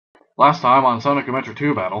Last time on Sonic Adventure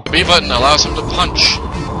 2 Battle, B button allows him to punch.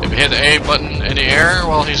 If you hit the A button in the air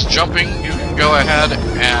while he's jumping, you can go ahead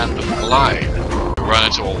and glide. If you run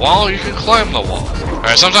into a wall, you can climb the wall.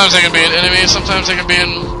 Alright, sometimes they can be in enemies, sometimes they can be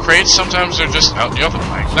in crates, sometimes they're just out in the open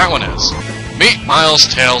like that one is. Meet Miles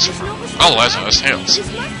Tails, otherwise known as Tails.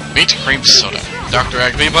 Meet Cream Soda. Dr.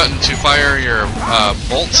 Egg B button to fire your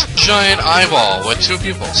bolt. Giant eyeball with 2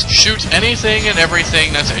 pupils. Shoot anything and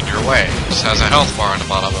everything that's in your way. This has a health bar on the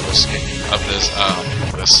bottom of this.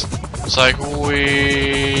 It's like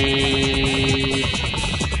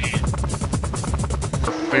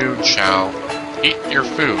food chow. Eat your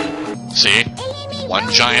food. See?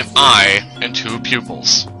 1 giant eye and 2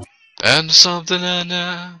 pupils. And something I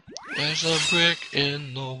know. There's a brick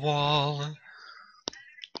in the wall.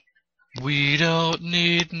 We don't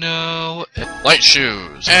need no light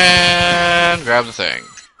shoes. And grab the thing.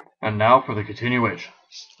 and now for the continuation.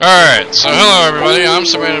 Alright, so hello everybody, I'm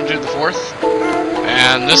Random Dude the Fourth,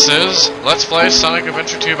 and this is Let's Play Sonic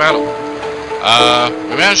Adventure 2 Battle.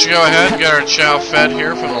 We managed to go ahead and get our chow fed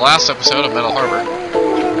here from the last episode of Metal Harbor.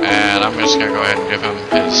 And I'm just gonna go ahead and give him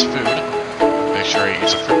his food. Make sure he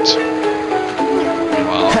eats a fruit.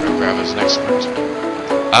 Meanwhile, I'll go grab his next fruit.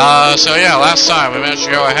 So yeah, last time we managed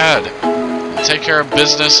to go ahead and take care of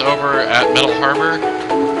business over at Metal Harbor.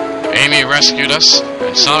 Amy rescued us,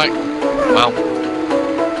 and Sonic, well,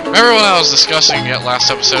 remember when I was discussing it last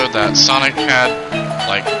episode that Sonic had,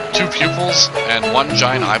 like, 2 pupils and 1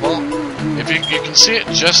 giant eyeball? If you can see it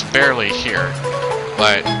just barely here,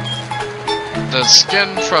 but the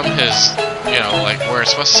skin from his, you know, like, where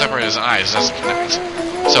it's supposed to separate his eyes doesn't connect.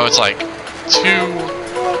 So it's like 2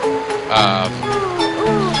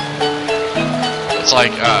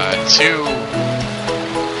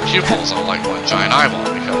 pupils on, like, 1 giant eyeball,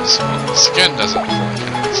 because the skin doesn't fully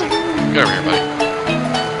connect. Get over here, buddy.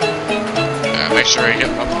 Make sure you get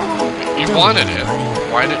up. You wanted it.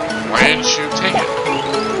 Why didn't you take it?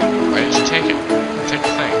 Why didn't you take it? Take the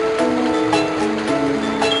thing.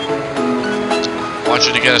 I want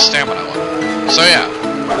you to get a stamina one. So yeah,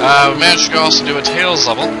 we managed to also do a Tails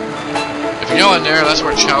level. If you go in there, that's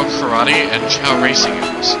where Chow Karate and Chow Racing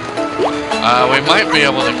is. We might be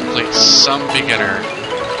able to complete some beginner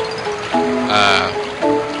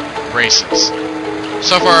races.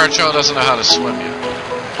 So far, Chow doesn't know how to swim yet.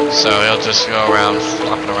 So he'll just go around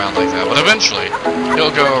flopping around like that. But eventually,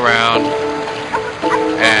 he'll go around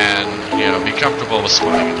and, you know, be comfortable with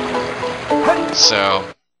swimming. So,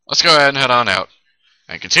 let's go ahead and head on out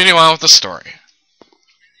and continue on with the story.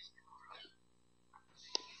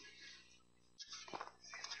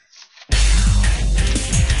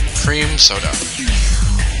 Cream soda.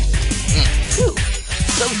 Whew.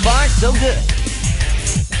 So far, so good.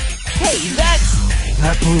 Hey, that's...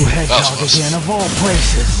 That blue hedgehog again, of all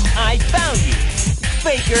places. I found you,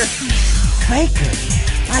 Faker. Faker?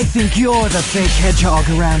 I think you're the fake hedgehog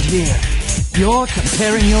around here. You're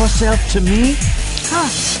comparing yourself to me? Huh?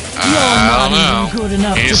 I don't know. Good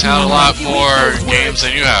enough He's had a lot more games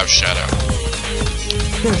than you have, Shadow.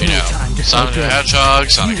 You know, Sonic the Hedgehog,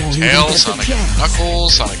 Sonic and Tails, Sonic and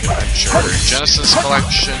Knuckles, Sonic Adventure Genesis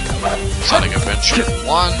Collection, Sonic Adventure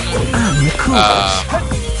 1.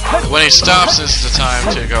 When he stops, is the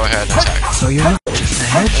time to go ahead and attack. So you're not just a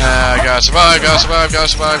hedgehog. Gotta survive, gotta survive, gotta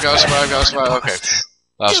survive, gotta survive, gotta survive. Okay,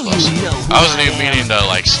 that was close. I wasn't even meaning to,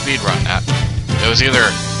 like, speedrun that. It was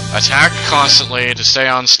either attack constantly to stay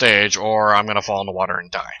on stage, or I'm gonna fall in the water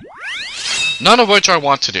and die. None of which I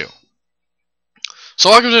want to do. So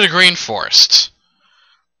welcome to the Green Forest.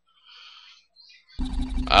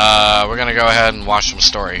 We're gonna go ahead and watch some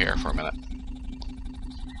story here for a minute.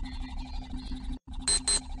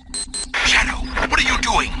 Shadow, what are you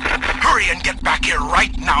doing? Hurry and get back here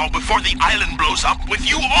right now before the island blows up with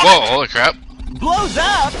you on Whoa, holy crap. Blows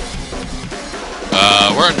up?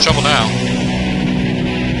 We're in trouble now.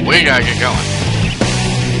 We gotta get going.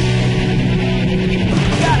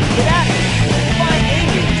 Gotta get out of here. Find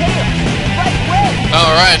Amy and Tails. Right away.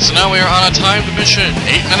 Alright, so now we are on a timed mission.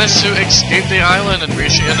 8 minutes to escape the island and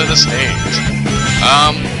reach the end of the stage.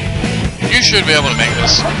 You should be able to make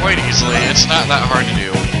this quite easily. It's not that hard to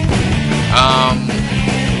do.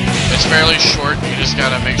 It's fairly short. You just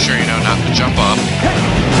gotta make sure you know not to jump up.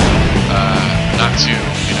 Not to,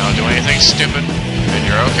 you know, do anything stupid, and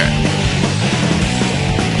you're okay.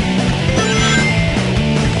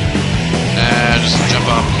 And just jump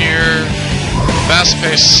up here.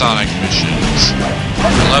 Fast-paced Sonic missions.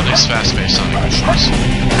 I love these fast-paced Sonic missions.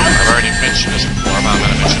 I've already mentioned this before, but I'm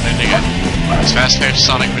gonna mention it again. These fast-paced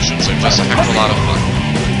Sonic missions are just a heck of a lot of fun.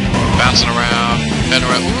 Bouncing around, heading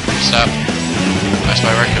around. Ooh, stop. Nice by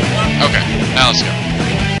Raccoon. Okay, now let's go.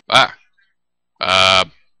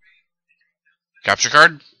 Capture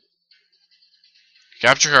card?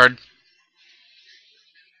 Capture card.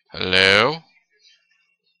 Hello?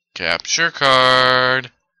 Capture card.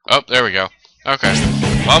 Oh, there we go. Okay.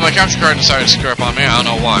 Well, my capture card decided to screw up on me. I don't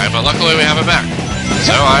know why, but luckily we have it back.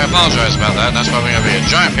 So I apologize about that, and that's probably going to be a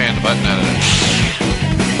giant pain in the butt in editing.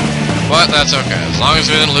 But that's okay. As long as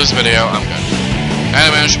we didn't lose video, I'm good. And I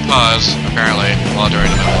managed to pause, apparently, while during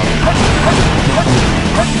the middle of it.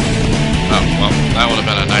 Oh, well, that would have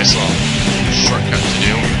been a nice little shortcut to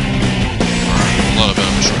do. Or a little bit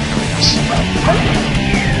of a shortcut, I guess.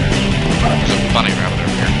 There's a bunny rabbit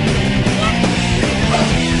over here.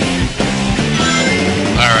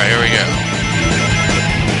 Alright, here we go.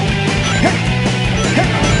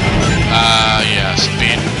 Yeah,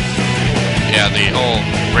 speed. Yeah, the whole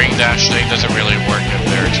ring dash thing doesn't really work if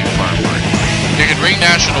they're too far apart. You can ring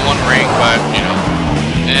dash into one ring, but, you know,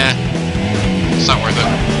 it's not worth it.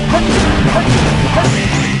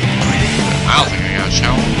 I don't think I got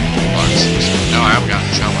Chow Bugs. No, I haven't gotten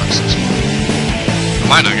Chow Bugs this one. I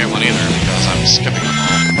might not get one either, because I'm skipping them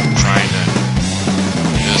all, trying to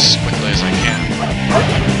do this as quickly as I can.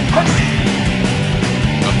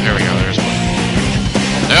 Oh, here we go, there's one.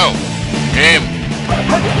 No! Game!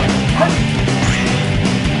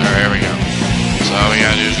 Alright, here we go. So all we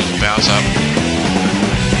gotta do is just bounce up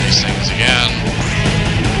these things again.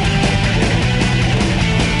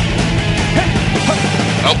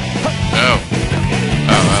 Oh! No!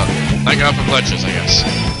 Oh, well. Thank God for glitches, I guess.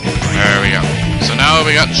 There we go. So now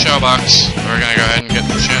we got the Chow box. We're gonna go ahead and get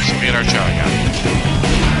the chance to beat our Chow again.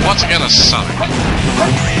 Once again, a Sonic.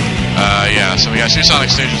 Yeah, so we got 2 Sonic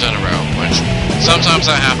stages in a row, which sometimes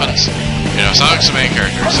that happens. You know, Sonic's the main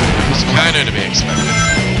character, so it's kind of to be expected.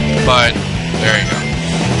 But, there you go.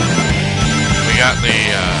 We got the,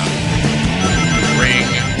 ring,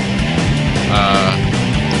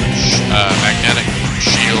 magnetic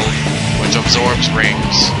shield, which absorbs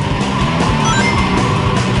rings.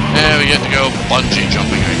 And we get to go bungee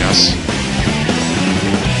jumping, I guess.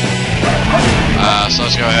 So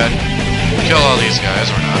let's go ahead and kill all these guys,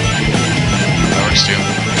 or not. That works too.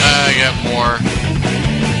 Get more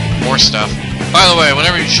stuff. By the way,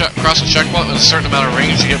 whenever you cross a checkpoint with a certain amount of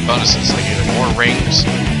rings, you get bonuses, like either more rings,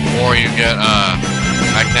 or you get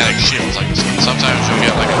magnetic shields like this one. Sometimes you'll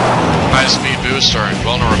get like a high speed boost or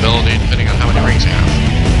invulnerability, depending on how many rings you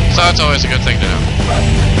have. So that's always a good thing to know.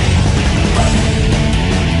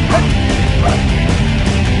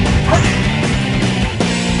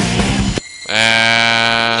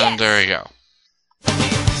 And there you go.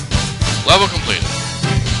 Level completed.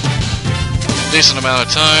 Decent amount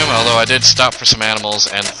of time, although I did stop for some animals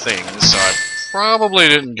and things, so I probably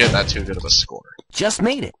didn't get that too good of a score. Just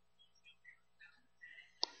made it.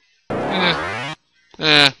 I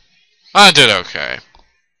did okay.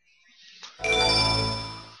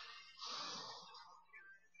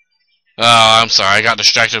 Oh, I'm sorry, I got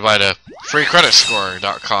distracted by the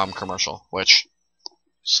freecreditscore.com commercial, which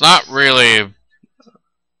it's not really...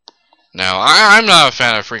 No, I'm not a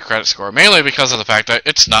fan of free credit score, mainly because of the fact that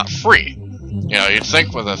it's not free. You know, you'd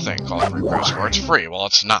think with a thing called free credit score, it's free. Well,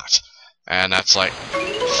 it's not. And that's like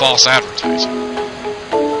false advertising.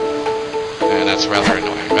 And that's rather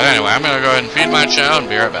annoying. But anyway, I'm gonna go ahead and feed my chow and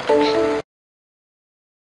be right back.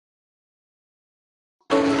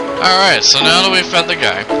 Alright, so now that we've fed the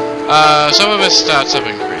guy, some of his stats have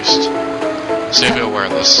increased. Let's see if he'll wear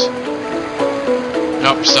this.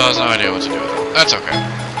 Nope, still has no idea what to do with it. That's okay.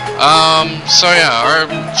 So yeah, our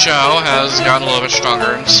Chow has gotten a little bit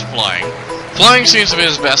stronger in flying. Flying seems to be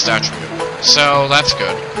his best attribute, so that's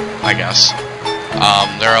good, I guess.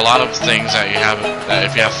 There are a lot of things that you have, that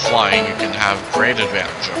if you have flying, you can have great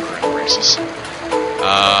advantage over in races.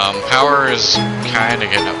 Power is kinda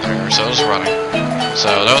getting up there, so is running.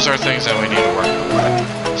 So those are things that we need to work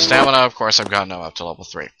on. Stamina, of course, I've gotten up to level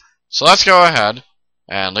 3. So let's go ahead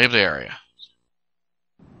and leave the area.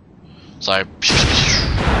 So and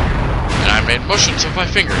I made motions with my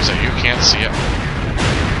fingers that you can't see it.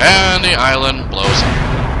 And the island blows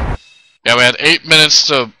up. Yeah, we had 8 minutes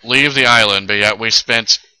to leave the island, but yet we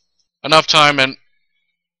spent enough time in...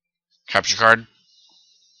 Capture card.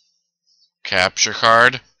 Capture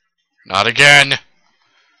card. Not again.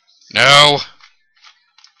 No.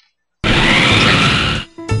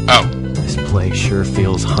 Oh. This place sure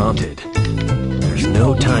feels haunted. There's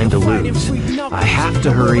no time to lose. I have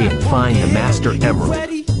to hurry and find the Master Emerald.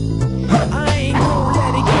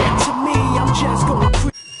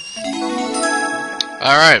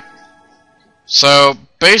 Alright. So,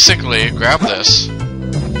 basically, grab this,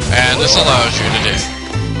 and this allows you to dig.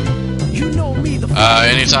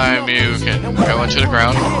 Anytime you can go into the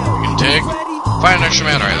ground, you can dig, Find an extra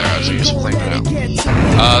man right there. I was used to clean it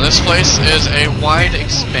out. This place is a wide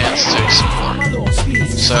expanse to explore.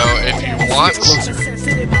 So if you want,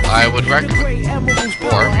 I would recommend,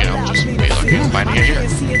 or, you know, just be looking and finding it here.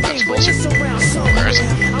 That's cool too. Where is it?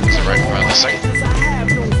 Is it right in front of this thing?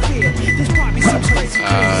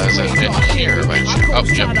 Is it in here by chance? Oh,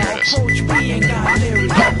 yep, here it is.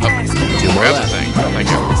 Grab the thing. Thank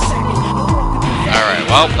you. Alright,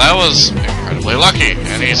 well, that was incredibly lucky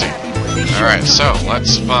and easy. Alright, so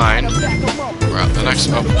let's find the next.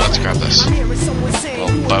 Oh, let's grab this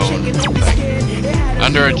little bone thing.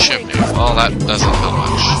 Under a chimney. Well, that doesn't help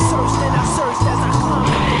much.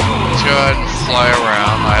 Let's go ahead and fly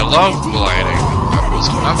around. I love gliding.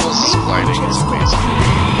 Knuckles' gliding is amazing.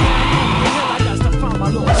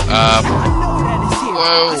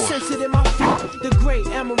 Whoa.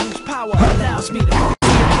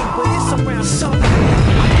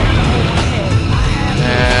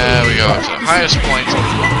 There we go, to the highest point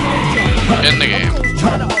in the game.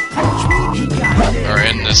 Or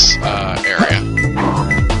in this area.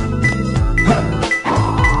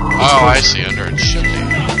 Oh, I see, under a chimney.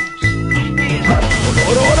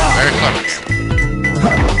 Very clever.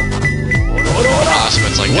 Awesome,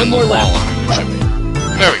 it's like in the wall under the chimney.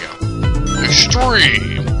 There we go.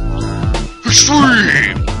 Extreme!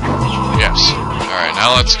 Extreme! Yes. Alright, now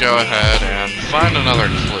let's go ahead and find another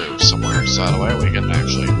clue somewhere, so that way we can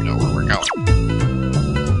actually know where we're going.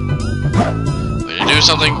 When you do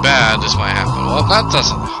something bad, this might happen. Well, that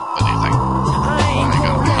doesn't help anything. Oh my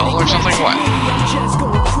god, hell or something? What?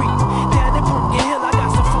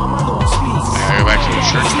 I go back to the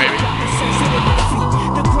church, maybe?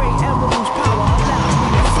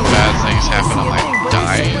 Bad things happen, I might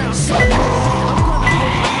die.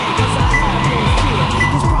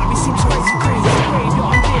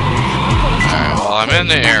 Alright, well, I'm in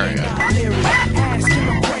the area.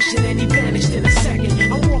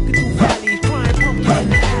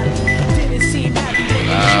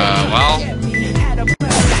 Well,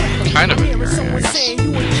 kind of in the area, I guess.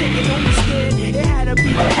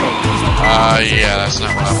 Yeah, that's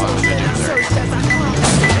not what I wanted to do there.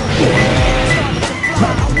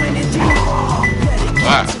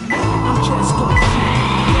 Wow.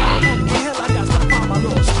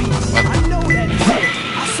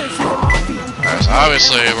 Alright, so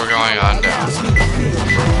obviously we're going on down.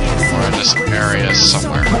 We're in this area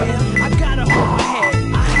somewhere.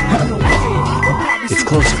 It's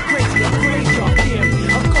closer.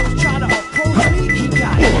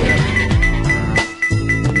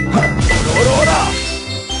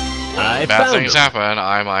 Bad things happen,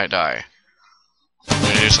 I might die. I'm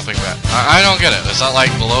gonna do something bad. I don't get it. Is that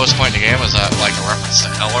like the lowest point in the game? Is that like a reference to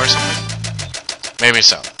hell or something? Maybe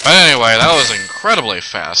so. But anyway, that was incredibly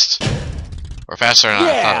fast. Or faster than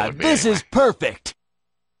I thought it would be. This is perfect.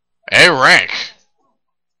 A rank.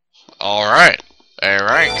 Alright. A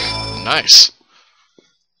rank. Nice.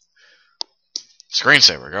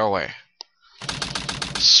 Screensaver, go away.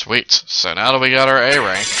 Sweet. So now that we got our A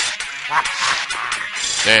rank.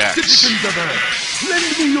 DX. Citizens of Earth, lend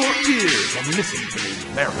me your ears and listen to me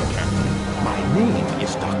very carefully. My name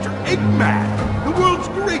is Dr. Eggman, the world's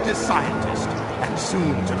greatest scientist, and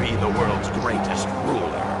soon to be the world's greatest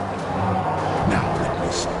ruler. Now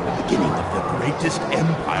witness the beginning of the greatest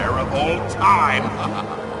empire of all time.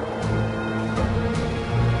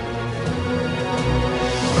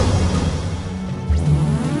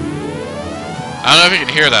 I don't know if you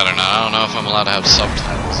can hear that or not. I don't know if I'm allowed to have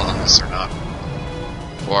subtitles on this or not.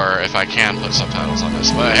 Or if I can put subtitles on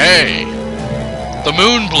this. But hey! The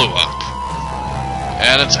moon blew up!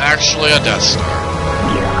 And it's actually a Death Star.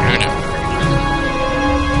 Who knew?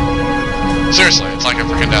 Seriously, it's like a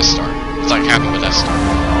freaking Death Star. It's like half of a Death Star.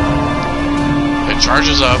 It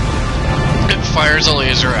charges up, it fires a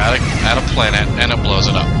laser at a planet, and it blows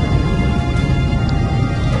it up.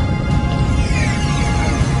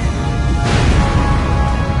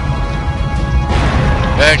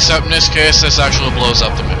 Except in this case, this actually blows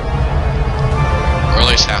up the moon. Or at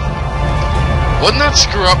least half of it. Wouldn't that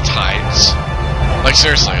screw up tides? Like,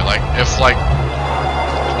 seriously, like, if, like,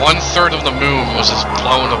 1/3 of the moon was just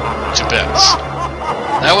blown up to bits.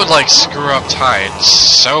 That would, like, screw up tides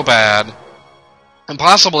so bad. And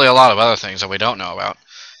possibly a lot of other things that we don't know about.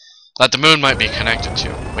 That the moon might be connected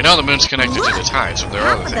to. We know the moon's connected to the tides, but there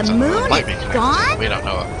are other things that might be connected to. We don't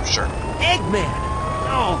know for sure. Eggman!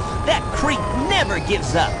 Oh, that creep never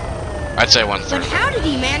gives up. I'd say 1/3. But how did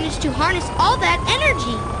he manage to harness all that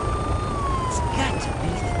energy? It's got to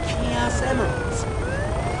be the Chaos Emeralds.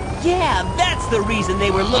 Yeah, that's the reason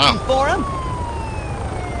they were looking for him.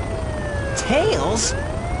 Tails?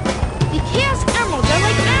 The Chaos Emeralds are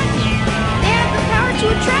like magic. They have the power to to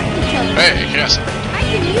attract each other. Hey, yes. I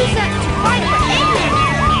can use that to fight for Eggman.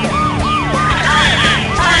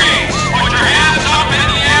 Freeze! Put your hands up in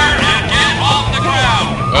the air and get off the ground!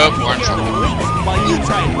 Oh, we're in trouble. While you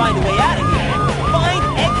try and find a way out of here, find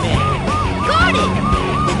Eggman. Got it!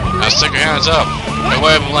 Now stick your hands up and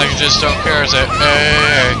wave them like you just don't care. Say,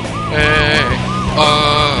 hey, hey,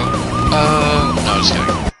 no, just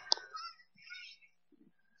kidding.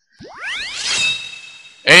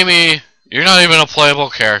 Amy, you're not even a playable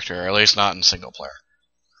character, or at least not in single player.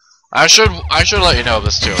 I should let you know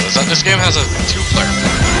this too, is that this game has a 2-player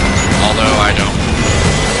mode, although I don't.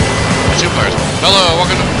 2 players. Hello,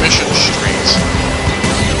 welcome to Mission Streets.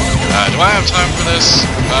 Do I have time for this?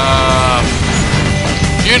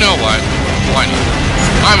 You know what? Why not?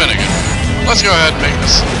 I'm in a good mood. Let's go ahead and make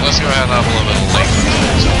this. Let's go ahead and have a little bit of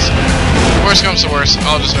length. Worst comes to worst,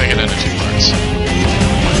 I'll just make it into 2 parts.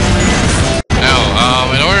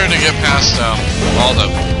 Now, in order to get past all the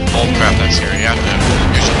old crap that's here, you have to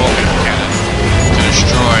use your volcano cannon to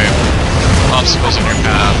destroy obstacles in your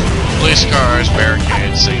path, police cars,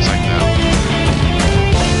 barricades, things like that.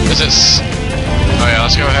 Oh yeah,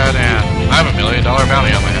 let's go ahead and I have $1 million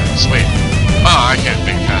bounty on my head. Sweet. Oh, I can't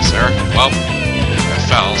make it past there. Well, I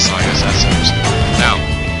fell, so I guess that's it. Now,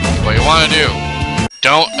 what you want to do,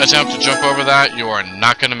 don't attempt to jump over that. You are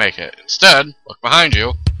not going to make it. Instead, look behind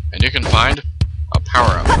you, and you can find a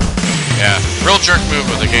power-up. Yeah, real jerk move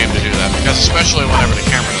of the game to do that, because especially whenever the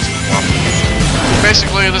camera doesn't cooperate.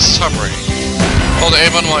 Basically, this is hovering. Hold the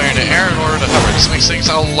A button while you're in the air in order to hover. This makes things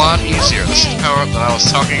a lot easier. This is the power-up that I was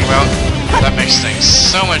talking about. That makes things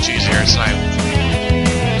so much easier. It's not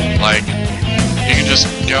like you can just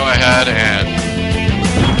go ahead and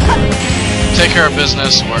take care of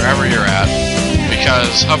business wherever you're at,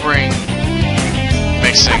 because hovering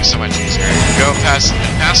makes things so much easier. You can go past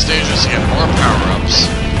stages to get more power-ups,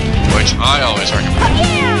 which I always recommend.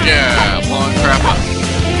 Yeah, blowing crap up.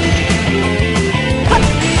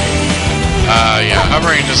 Yeah,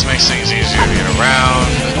 hovering just makes things easier to get around,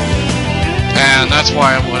 and that's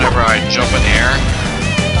why whenever I jump in the air,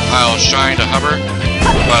 I was trying to hover,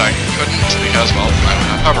 but I couldn't because, well, I don't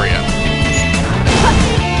have hover yet.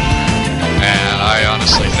 And I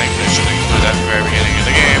honestly think they should include that at the very beginning of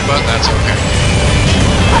the game, but that's okay.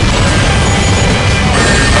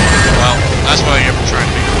 Well, that's what I get for trying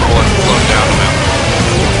to be cool and float down the mountain.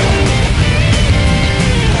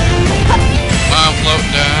 I'm floating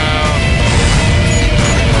down.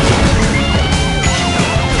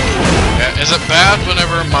 Yeah, is it bad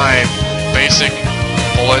whenever my basic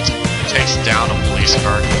bullet takes down a police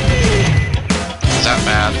car? Is that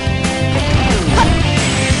bad?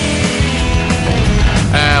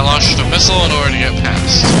 And launched a missile in order to get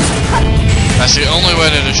past. That's the only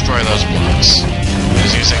way to destroy those blocks,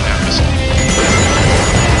 is using that missile.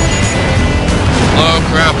 Blow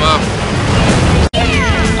crap up.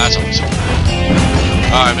 That's awesome.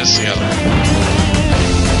 Oh, I missed the other one.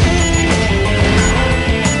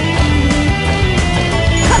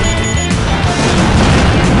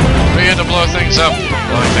 We get to blow things up.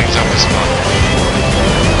 Blowing things up is fun.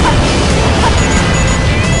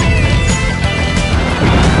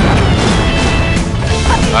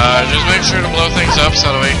 Just make sure to blow things up so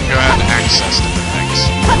that way you can go ahead and access different things.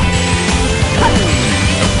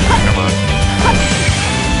 Come on.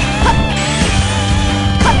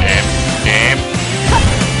 Game.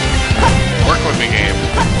 Work with me, game.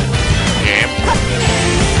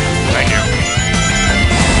 Thank you.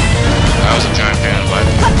 That was a giant pain in the butt.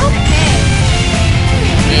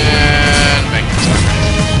 And make it so.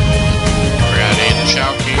 We're gonna need the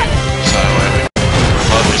chow key, so that way we can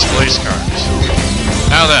load these police cars.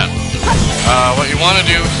 Now then, what you want to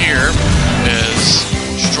do here is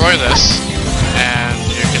destroy this, and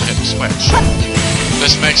you can hit the switch.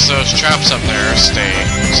 This makes those traps up there stay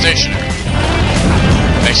stationary.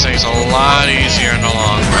 Makes things a lot easier in the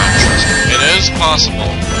long run. It is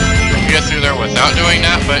possible to get through there without doing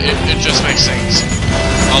that, but it just makes things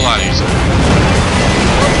a lot easier.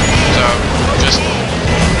 So,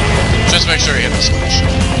 just make sure you hit the switch.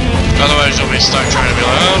 Otherwise you'll be stuck trying to be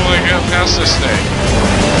like, how do I get past this thing?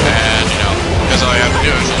 And, you know, because all you have to do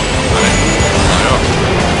is just fly over.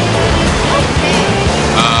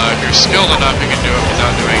 If you're skilled enough, you can do it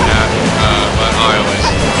without doing that, but I always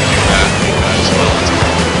do that because, well, it's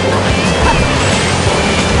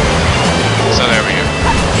so there we go.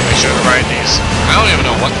 Make sure to write these. I don't even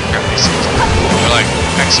know what the crap these things are. They're like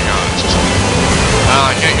hexagons or something. Well,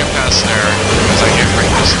 I can't get past there because I can't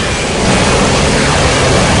break this thing.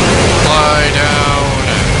 Fly down.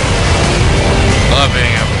 Love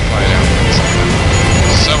being able to fly down.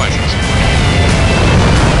 So much easier.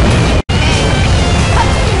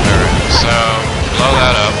 Alright, so blow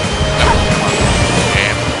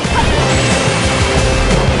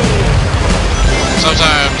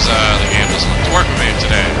Sometimes the game doesn't like to work with me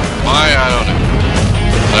today. Why, I don't know.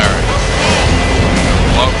 But alright.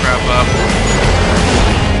 Blow crap up.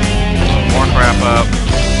 Blow more crap up.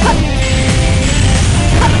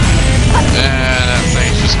 And that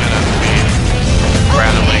thing's just gonna be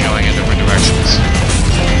randomly going in different directions.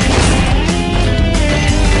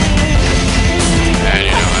 And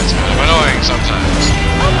you know, that's kind of annoying sometimes.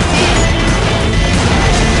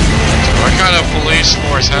 What kind of police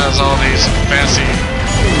force has all these fancy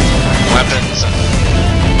weapons and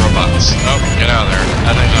robots? Oh, get out of there.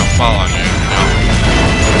 That thing's gonna fall on you. No.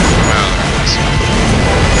 Come out of there.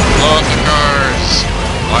 Blow up the cars.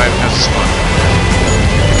 Life has fun.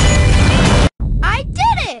 I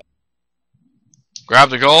did it!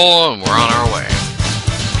 Grab the goal and we're on our way.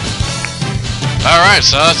 Alright,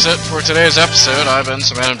 so that's it for today's episode. I've been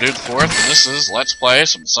some Random Dude the Fourth, and this is Let's Play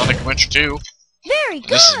some Sonic Adventure 2. Very good!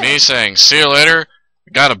 This is me saying see you later,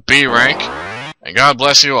 got a B rank, and God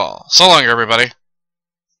bless you all. So long, everybody.